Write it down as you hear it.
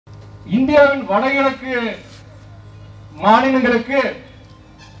இந்தியாவின் வடகிழக்கு மாநிலங்களுக்கு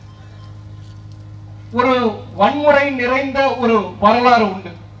ஒரு வன்முறை நிறைந்த ஒரு வரலாறு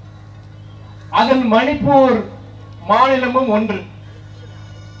உண்டு. அதில் மணிப்பூர் மாநிலமும் ஒன்று.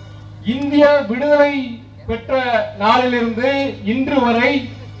 இந்தியா விடுதலை பெற்ற நாளிலிருந்து இன்று வரை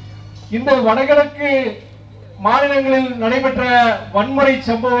இந்த வடகிழக்கு மாநிலங்களில் நடைபெற்ற வன்முறை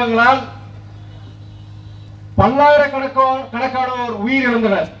சம்பவங்களால் பல்லாயிரக்கணக்கானோர்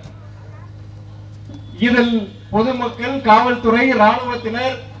உயிரிழந்தனர். இதில் பொதுமக்கள், காவல்துறை,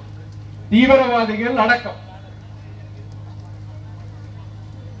 ராணுவத்தினர், தீவிரவாதிகள் அடக்கம்.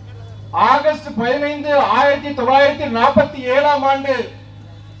 ஆகஸ்ட் 15, 1947 ஆண்டு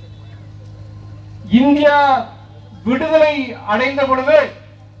இந்தியா விடுதலை அடைந்த பொழுது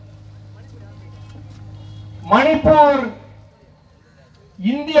மணிப்பூர்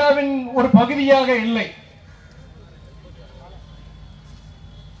இந்தியாவின் ஒரு பகுதியாக இல்லை,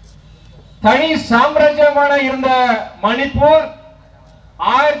 தனி சாம்ராஜ்யமான இருந்த மணிப்பூர்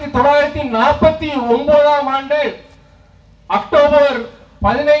 1949 ஆண்டு அக்டோபர்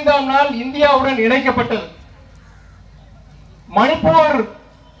 15 நாள் இந்தியாவுடன் இணைக்கப்பட்டது.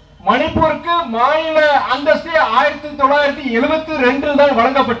 மணிப்பூருக்கு மாநில அந்தஸ்து 1972 தான்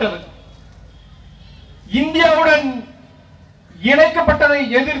வழங்கப்பட்டது. இந்தியாவுடன் இணைக்கப்பட்டதை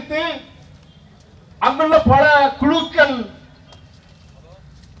எதிர்த்து அங்குள்ள பல குழுக்கள்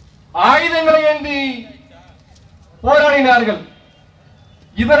ஆயுதங்களை ஏந்தி போராடினார்கள்.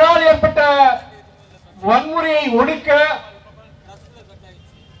 இதனால் ஏற்பட்ட வன்முறையை ஒடுக்க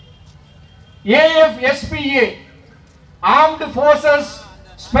AFSPA Armed Forces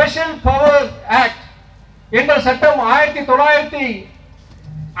Special Power Act என்ற சட்டம்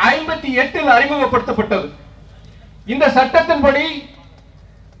 1958 அறிமுகப்படுத்தப்பட்டது. இந்த சட்டத்தின்படி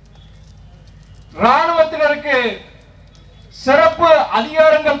ராணுவத்தினருக்கு சிறப்பு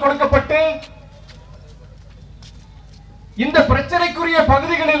அதிகாரங்கள் கொடுக்கப்பட்டு இந்த பிரச்சனைக்குரிய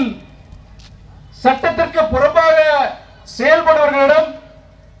பகுதிகளில் சட்டத்திற்கு புறம்பாக செயல்படுவர்களிடம்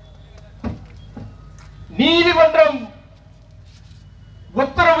நீதிமன்றம்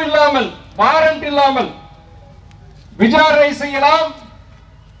உத்தரவு இல்லாமல், வாரண்ட் இல்லாமல் விசாரணை செய்யலாம்,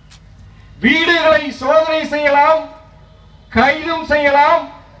 வீடுகளை சோதனை செய்யலாம், கைதும் செய்யலாம்,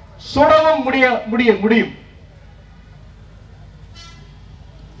 சுடவும் முடியும்.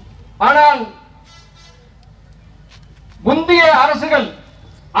 ஆனால் முந்தைய அரசுகள்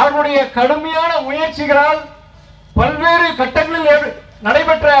அவர்களுடைய கடுமையான முயற்சிகளால், பல்வேறு கட்டங்களில்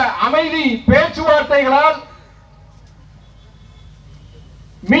நடைபெற்ற அமைதி பேச்சுவார்த்தைகளால்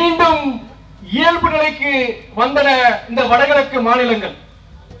மீண்டும் இயல்பு நிலைக்கு வந்தன இந்த வடகிழக்கு மாநிலங்கள்.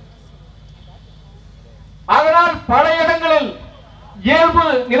 அதனால் பல இடங்களில் இயல்பு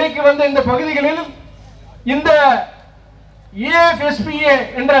நிலைக்கு வந்த இந்த பகுதிகளில் இந்த AFSPA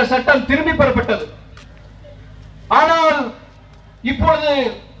என்ற சட்டம் திரும்பி பெறப்பட்டது. ஆனால் இப்பொழுது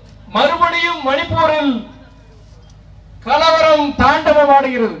மறுபடியும் மணிப்பூரில் கலவரம்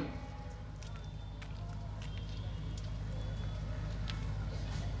தாண்டவமாடுகிறது.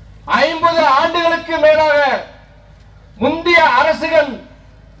 ஐம்பது ஆண்டுகளுக்கு மேலாக முந்தைய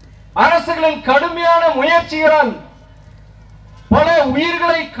அரசுகளின் கடுமையான முயற்சிகளால் பல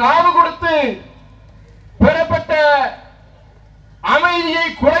உயிர்களை காவு கொடுத்து பெறப்பட்ட அமைதியை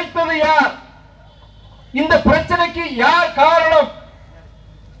குலைத்தது யார்? இந்த பிரச்சனைக்கு யார் காரணம்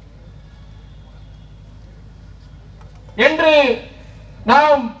என்று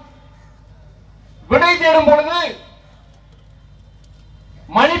நாம் விடை தேடும் பொழுது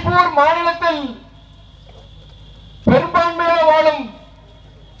மணிப்பூர் மாநிலத்தில் பெரும்பான்மையாக வாழும்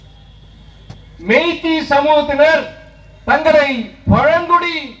மெய்தி சமூகத்தினர் தங்களை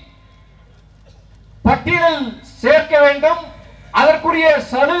பழங்குடி பட்டியலில் சேர்க்க வேண்டும், அதற்குரிய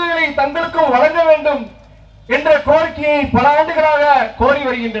சலுகைகளை தங்களுக்கும் வழங்க வேண்டும் என்ற கோரிக்கையை பல ஆண்டுகளாக கோரி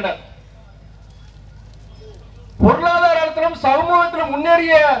வருகின்றனர். பொருளாதாரத்திலும் சமூகத்திலும்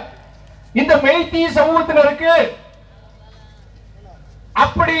முன்னேறிய இந்த மெய்தி சமூகத்தினருக்கு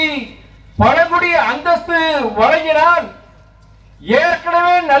அப்படி பழங்குடி அந்தஸ்து வழங்கினால்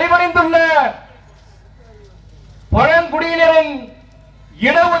ஏற்கனவே நலிவடைந்துள்ள பழங்குடியினரின்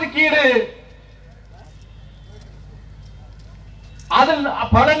இடஒதுக்கீடு, அதில்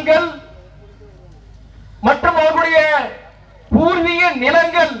பலன்கள் மற்றும் அவர்களுடைய பூர்வீக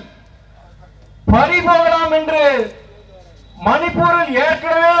நிலங்கள் பறிபோகலாம் என்று மணிப்பூரில்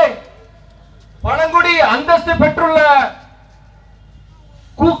ஏற்கனவே பழங்குடி அந்தஸ்து பெற்றுள்ள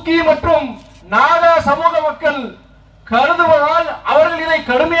குக்கி மற்றும் நாகா சமூக மக்கள் கருதுவதால் அவர்கள் இதை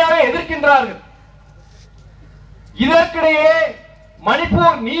கடுமையாக எதிர்க்கின்றார்கள். இதற்கிடையே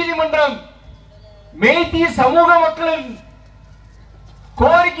மணிப்பூர் நீதிமன்றம் மெய்தி சமூக மக்களின்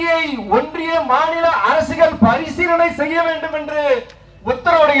கோரிக்கையை ஒன்றிய மாநில அரசுகள் பரிசீலனை செய்ய வேண்டும் என்று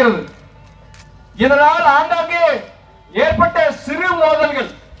உத்தரவிடுகிறது. இதனால் ஆங்காங்கே ஏற்பட்ட சிறு மோதல்கள்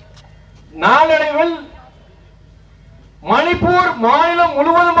நாளடைவில் மணிப்பூர் மாநிலம்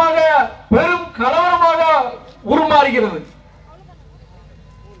முழுவதுமாக பெரும் கலவரமாக உருமாறுகிறது.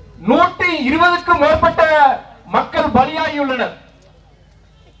 120க்கும் மேற்பட்ட மக்கள் பலியாகியுள்ளனர்.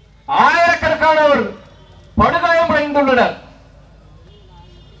 ஆயிரக்கணக்கானோர் படுகாயமடைந்துள்ளனர்.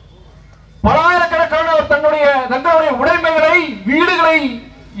 பலாயிரக்கணக்கானோர் தங்களுடைய உடைமைகளை, வீடுகளை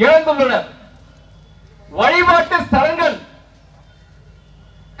இழந்துள்ளனர். வழிபாட்டு ஸ்தலங்கள்,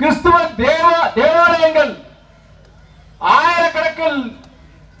 கிறிஸ்துவ தேவாலயங்கள் ஆயிரக்கணக்கில்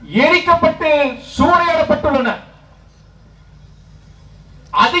எரிக்கப்பட்டு சூறையாடப்பட்டுள்ளன.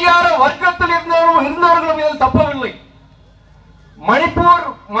 அதிகார வர்க்கத்தில் இருந்தவர்களும் இதில் தப்பவில்லை. மணிப்பூர்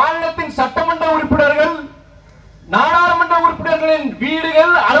மாநிலத்தின் சட்டமன்ற உறுப்பினர்கள், நாடாளுமன்ற உறுப்பினர்களின்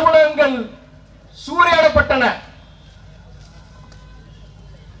வீடுகள், அலுவலகங்கள் சூறையாடப்பட்டன.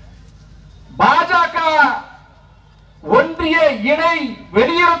 பாஜக ஒன்றிய இணை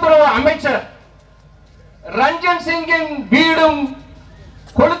வெளியுறவுத்துறை அமைச்சர் ரஞ்சன் சிங்கின் வீடும்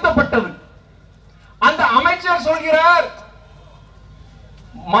கொளுத்தப்பட்டது. அந்த அமைச்சர் சொல்கிறார்,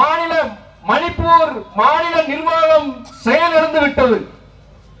 மணிப்பூர் மாநில நிர்வாகம் செயலிழந்து விட்டது,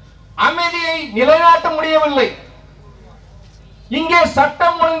 அமைதியை நிலைநாட்ட முடியவில்லை, இங்கே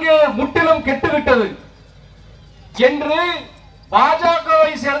சட்டம் ஒழுங்கு முற்றிலும் கெட்டுவிட்டது என்று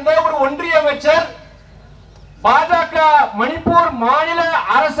பாஜகவை சேர்ந்த ஒரு ஒன்றிய அமைச்சர் பாஜக மணிப்பூர் மாநில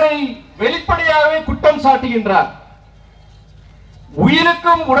அரசை வெளிப்படையாகவே குற்றம் சாட்டுகின்றார்.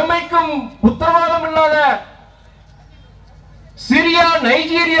 உயிருக்கும் உடைமைக்கும் உத்தரவாதம் இல்லாத சிரியா,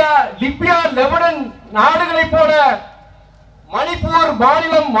 நைஜீரியா, லிபியா, லெபனான் நாடுகளைப் போல மணிப்பூர்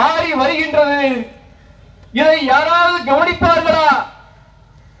மாநிலம் மாறி வருகின்றது. இதை யாராவது கவனிப்பார்களா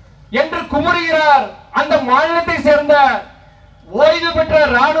என்று குமுறுகிறார் அந்த மாநிலத்தை சேர்ந்த ஓய்வு பெற்ற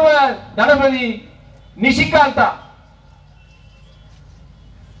ராணுவ தளபதி நிஷிகாந்தா.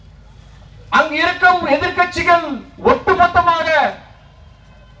 அங்கு இருக்கும் எதிர்க்கட்சிகள் ஒட்டுமொத்தமாக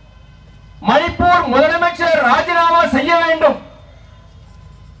மணிப்பூர் முதலமைச்சர் ராஜினாமா செய்ய வேண்டும்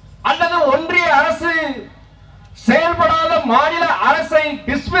அல்லது ஒன்றிய அரசு செயல்படாத மாநில அரசை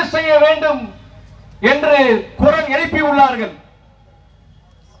டிஸ்மிஸ் செய்ய வேண்டும் என்று குரல் எழுப்பியுள்ளார்கள்.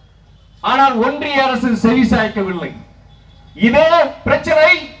 ஆனால் ஒன்றிய அரசு செவிசாய்க்கவில்லை. இதே பிரச்சனை,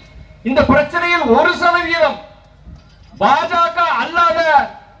 இந்த பிரச்சனையில் 1% பாஜக அல்லாத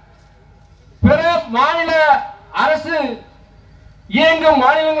பிற மாநில அரசு இயங்கும்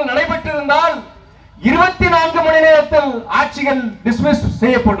மாநிலங்கள் நடைபெற்றிருந்தால் 24 மணி நேரத்தில் ஆட்சிகள் டிஸ்மிஸ்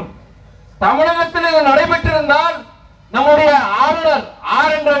செய்யப்படும். தமிழகத்தில் இது நடைபெற்றிருந்தால் நம்முடைய ஆளுநர்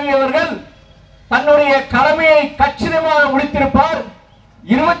ஆர்.என். ரவி அவர்கள் தன்னுடைய கடமையை கச்சிதமாக முடித்திருப்பார்.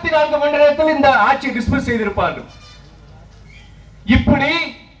 24 மணி நேரத்தில் இந்த ஆட்சி டிஸ்மிஸ் செய்திருப்பார்கள். இப்படி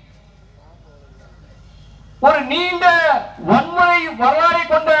ஒரு நீண்ட வன்முறை வரலாறை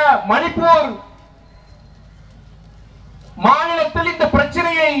கொண்ட மணிப்பூர் மாநிலத்தில் இந்த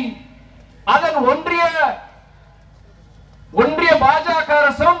பிரச்சனையை அதன் ஒன்றிய பாஜக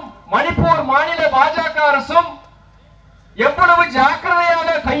அரசும் மணிப்பூர் மாநில பாஜக அரசும் எவ்வளவு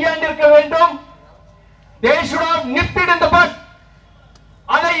ஜாக்கிரதையாக கையாண்டிருக்க வேண்டும். They should have nipped it in the bud.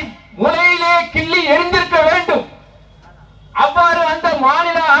 அதை முளையிலே கிள்ளி எரிந்திருக்க வேண்டும். அவ்வாறு அந்த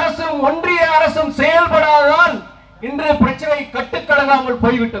மாநில அரசும் ஒன்றிய அரசும் செயல்படாததால் இன்று பிரச்சனை கட்டுக்கடங்காமல்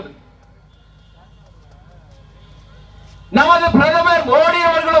போய்விட்டது. நமது பிரதமர் மோடி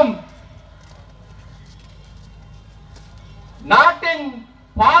அவர்களும் நாட்டின்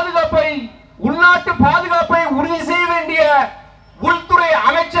பாதுகாப்பை, உள்நாட்டு பாதுகாப்பை உறுதி செய்ய வேண்டிய உள்துறை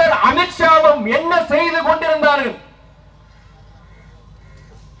அமைச்சர் அமித்ஷாவும் என்ன செய்து கொண்டிருந்தார்கள்?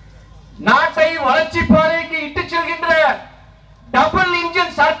 நாட்டை வளர்ச்சி பாதைக்கு இட்டு செல்கின்ற டபுள்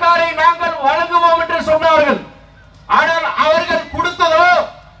இன்ஜின் சர்க்காரை நாங்கள் வழங்குவோம் என்று சொன்னார்கள். ஆனால் அவர்கள் கொடுத்ததோ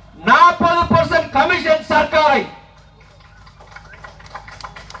 40% கமிஷன் சர்க்காரை.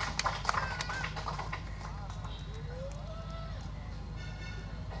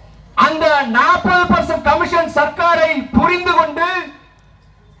 அந்த 40% கமிஷன் சர்க்காரை புரிந்து கொண்டு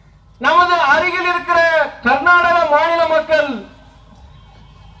நமது அருகில் இருக்கிற கர்நாடக மாநில மக்கள்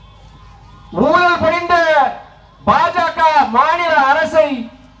ஊழல் படிந்த பாஜக மாநில அரசை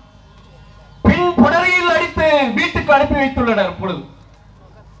பின்புடரில் அடித்து வீட்டுக்கு அனுப்பி வைத்துள்ளனர். இப்பொழுது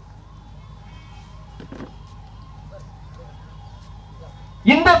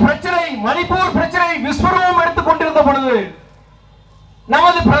இந்த பிரச்சனை, மணிப்பூர் பிரச்சனை விஸ்வரூபம் எடுத்துக் கொண்டிருந்த பொழுது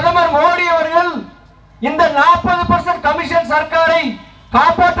நமது பிரதமர் மோடி அவர்கள் இந்த 40% கமிஷன் சர்க்காரை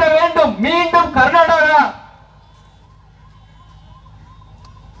காப்பாற்ற வேண்டும், மீண்டும் கர்நாடகா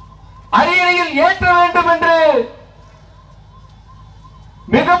ஏற்ற வேண்டும் என்று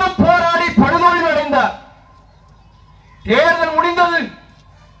மிகவும் போராடி படுதோல்வி அடைந்தார். தேர்தல் முடிந்தது.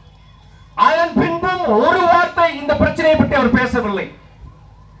 அதன் பின்பும் ஒரு வார்த்தை இந்த பிரச்சனையை பற்றி அவர் பேசவில்லை.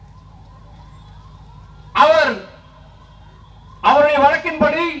 அவருடைய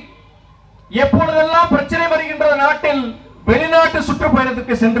வழக்கின்படி எப்பொழுதெல்லாம் பிரச்சனை வருகின்ற நாட்டில் வெளிநாட்டு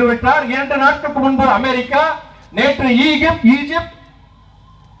சுற்றுப்பயணத்துக்கு சென்று விட்டார். 2 நாட்களுக்கு முன்பு அமெரிக்கா, நேற்று ஈஜிப்ட்,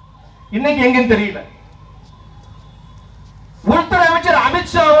 இன்னைக்கு எங்கன்னு தெரியல. உள்துறை அமைச்சர்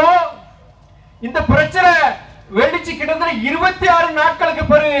அமித்ஷாவோ இந்த பிரச்சனை வெடிச்சு கிட்டத்தட்ட 26 நாட்களுக்கு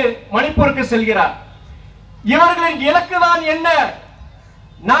பிறகு மணிப்பூருக்கு செல்கிறார். இவர்களின் இலக்கு தான் என்ன?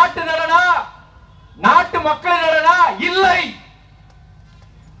 நாட்டு நலனா, நாட்டு மக்களின் நலனா? இல்லை.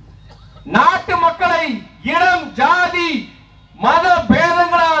 நாட்டு மக்களை இனம், ஜாதி, மத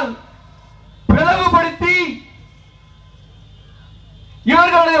பேதங்களால் பிளவுபடுத்தி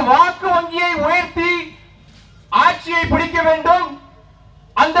இவர்களுடைய வாக்கு வங்கியை உயர்த்தி ஆட்சியை பிடிக்க வேண்டும்.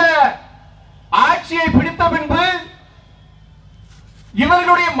 அந்த ஆட்சியை பிடித்த பின்பு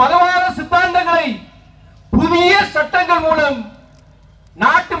இவர்களுடைய மதவாத சித்தாந்தங்களை புதிய சட்டங்கள் மூலம்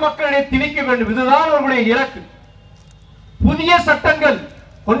நாட்டு மக்களிடையே திணிக்க வேண்டும். இதுதான் அவர்களுடைய இலக்கு. புதிய சட்டங்கள்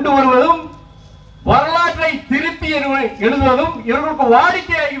கொண்டு வருவதும் வரலாற்றை திருத்தி எழுதுவதும் இவர்களுக்கு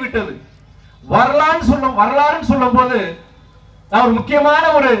வாடிக்கையாகிவிட்டது. வரலாறு சொல்லும் போது நான் ஒரு முக்கியமான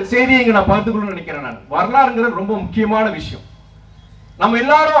ஒரு செய்தியை நான் பார்த்துக்கணும்னு நினைக்கிறேன். வரலாறுங்கிறது ரொம்ப முக்கியமான விஷயம். நம்ம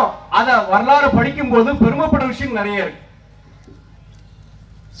எல்லாரும் அத வரலாறு படிக்கும் போது பெருமைப்படுற விஷயங்கள் நிறைய இருக்கு,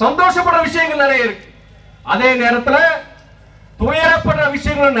 சந்தோஷப்படுற விஷயங்கள் நிறைய இருக்கு, அதே நேரத்தில் துயரப்படுற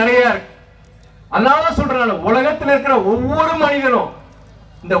விஷயங்கள் நிறைய இருக்கு. அதனால சொல்றேன், உலகத்தில் இருக்கிற ஒவ்வொரு மனிதனும்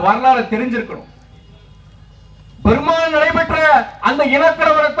இந்த வரலாறு தெரிஞ்சிருக்கணும். பெரும்பாலும் நடைபெற்ற அந்த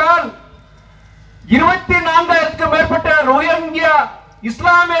இனக்கலவரத்தால் 24,000க்கும் மேற்பட்ட ரோஹிங்கியா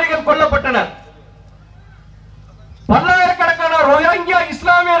இஸ்லாமியர்கள் கொல்லப்பட்டனர். பல்லாயிரக்கணக்கான ரோஹிங்கியா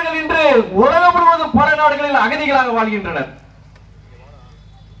இஸ்லாமியர்கள் இன்று உலகம் முழுவதும் பல நாடுகளில் அகதிகளாக வாழ்கின்றனர்.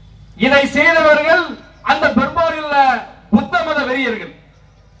 இதை செய்தவர்கள் அந்த பெர்மாவில் உள்ள புத்த மத வெறியர்கள்.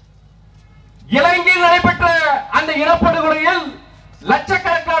 இலங்கையில் நடைபெற்ற அந்த இனப்படுகொலையில்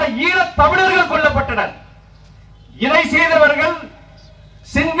லட்சக்கணக்கான ஈழத் தமிழர்கள் கொல்லப்பட்டனர். இதை செய்தவர்கள்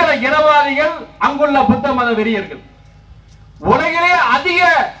சிங்கள இனவாதிகள், அங்குள்ள புத்த மத வெறியர்கள். உலகிலே அதிக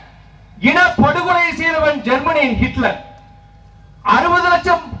இனப்படுகொலை செய்தவன் ஜெர்மனியின் ஹிட்லர்.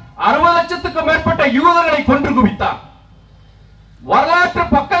 60 லட்சத்துக்கும் மேற்பட்ட யூதர்களை கொன்று குவித்தார். வரலாற்று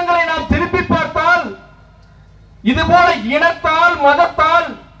பக்கங்களை நாம் திருப்பி பார்த்தால் இதுபோல இனத்தால், மதத்தால்,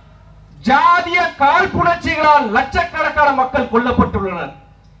 ஜாதிய காழ்ப்புணர்ச்சிகளால் லட்சக்கணக்கான மக்கள் கொல்லப்பட்டுள்ளனர்.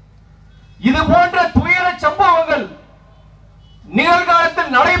 இது போன்ற துயர சம்பவங்கள்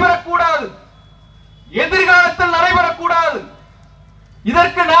நிகழ்காலத்தில் நடைபெறக்கூடாது, எதிர்காலத்தில் நடைபெறக்கூடாது.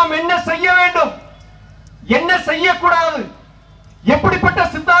 இதற்கு நாம் என்ன செய்ய வேண்டும், என்ன செய்யக்கூடாது, எப்படிப்பட்ட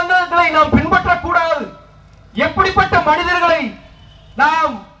சித்தாந்தங்களை நாம் பின்பற்றக்கூடாது, எப்படிப்பட்ட மனிதர்களை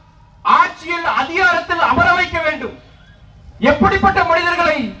நாம் ஆட்சியில் அதிகாரத்தில் அமர வைக்க வேண்டும், எப்படிப்பட்ட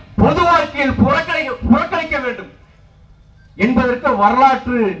மனிதர்களை பொது வாழ்க்கையில் புறக்கணிக்க வேண்டும் என்பதற்கு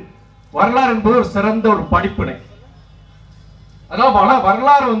வரலாறு என்பது ஒரு சிறந்த ஒரு படிப்பினை. அதனால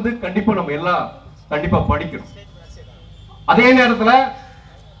வரலாறு கண்டிப்பா நம்ம எல்லாம் கண்டிப்பா படிக்கணும். அதே நேரத்தில்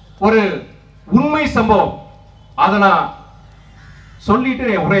ஒரு உண்மை சம்பவம் அதை நான் சொல்லிட்டு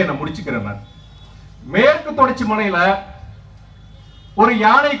என் உரையை நான் முடிச்சுக்கிறேன். மேற்கு தொடர்ச்சி மலையில ஒரு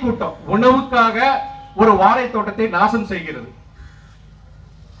யானை கூட்டம் உணவுக்காக ஒரு வாழை தோட்டத்தை நாசம் செய்கிறது.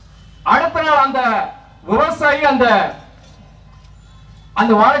 அடுத்த நாள் அந்த விவசாயி அந்த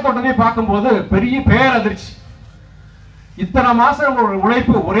வாழை தோட்டத்தை பார்க்கும்போது பெரிய பேரதிர்ச்சி. இத்தனை மாசம் ஒரு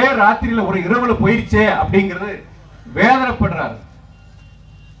உழைப்பு ஒரே ராத்திரியில ஒரு இரவுல போயிருச்சே அப்படிங்கிறது வேதனைப்படுறாரு.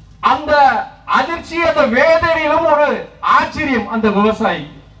 அந்த அதிர்ச்சி, அந்த வேதனையிலும் ஒரு ஆச்சரியம் அந்த விவசாயி.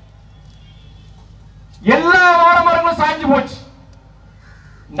 எல்லா வாழை மரங்களும் சாஞ்சு போச்சு.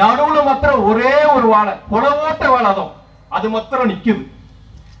 நடுவுல மாத்திரம் ஒரே ஒரு வாழை, புலவோட்ட வாழை, அது மாத்திரம் நிக்குது.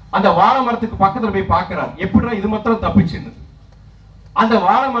 அந்த வாழை மரத்துக்கு பக்கத்துல போய் பார்க்கிறார், எப்படின்னா இது மாத்திரம் தப்பிச்சுன்னு. அந்த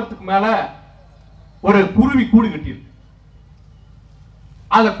வாழை மரத்துக்கு மேல ஒரு குருவி கூடு கட்டியிருக்கு.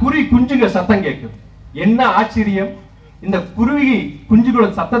 அந்த குருவி குஞ்சுங்க சத்தம் கேட்குது. என்ன ஆச்சரியம், இந்த குருவி குஞ்சுகளோட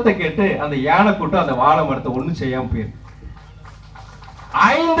சத்தத்தை கேட்டு அந்த யானை கூட்டம் அந்த வாழை மரத்தை ஒண்ணு செய்யாம போயிருக்கு.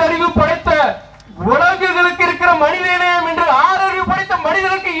 5 அறிவு படைத்த உலகுகளுக்கு இருக்கிற மனித இணையம் என்று 6 அறிவு படைத்த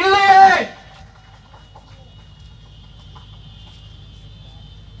மனிதனுக்கு இல்லையே.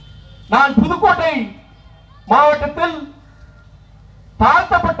 நான் புதுக்கோட்டை மாவட்டத்தில்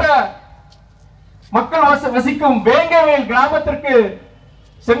தாழ்த்தப்பட்ட மக்கள் வசிக்கும் வேங்கவேல் கிராமத்திற்கு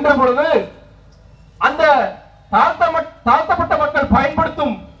சென்ற பொழுது அந்த தாழ்த்தப்பட்ட மக்கள்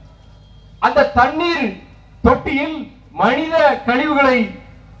பயன்படுத்தும் அந்த தண்ணீர் தொட்டியில் மனித கழிவுகளை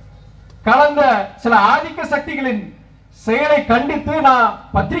கலந்த சில ஆதிக்க சக்திகளின் செயலை கண்டித்து நான்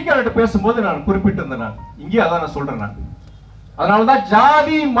பத்திரிகையாளர்கிட்ட பேசும்போது நான் குறிப்பிட்டிருந்தேன். நான் இங்கே அதான் நான் சொல்றேன். நான் அதனாலதான்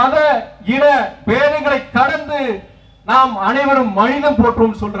ஜாதி மத இன பேதங்களை கடந்து நாம் அனைவரும் மனிதம்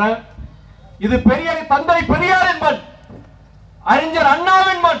போற்றோம் சொல்றேன். இது பெரியார் தந்தை பெரியாரின் மண், அறிஞர்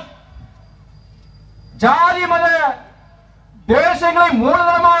அண்ணாவின் மண். ஜாதி மத தேசங்களை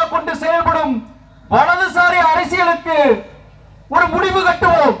மூலதனமாக கொண்டு செயல்படும் வலதுசாரி அரசியலுக்கு ஒரு முடிவு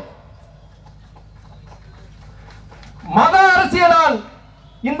கட்டுவோம். மத அரசியலால்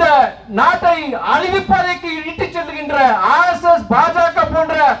இந்த நாட்டை அழிவுப்பாதைக்கு இட்டுச் செல்கின்ற RSS பாஜக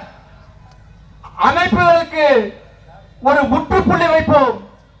போன்ற அமைப்புகளுக்கு ஒரு முற்றுப்புள்ளி வைப்போம்.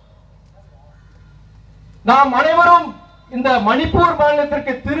 நாம் அனைவரும் இந்த மணிப்பூர்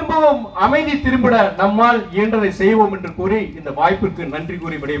மாநிலத்திற்கு திரும்பவும் அமைதி திரும்பிட நம்மால் இயன்றதை செய்வோம் என்று கூறி இந்த வாய்ப்பிற்கு நன்றி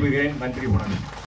கூறி விடைபெறுகிறேன். நன்றி, வணக்கம்.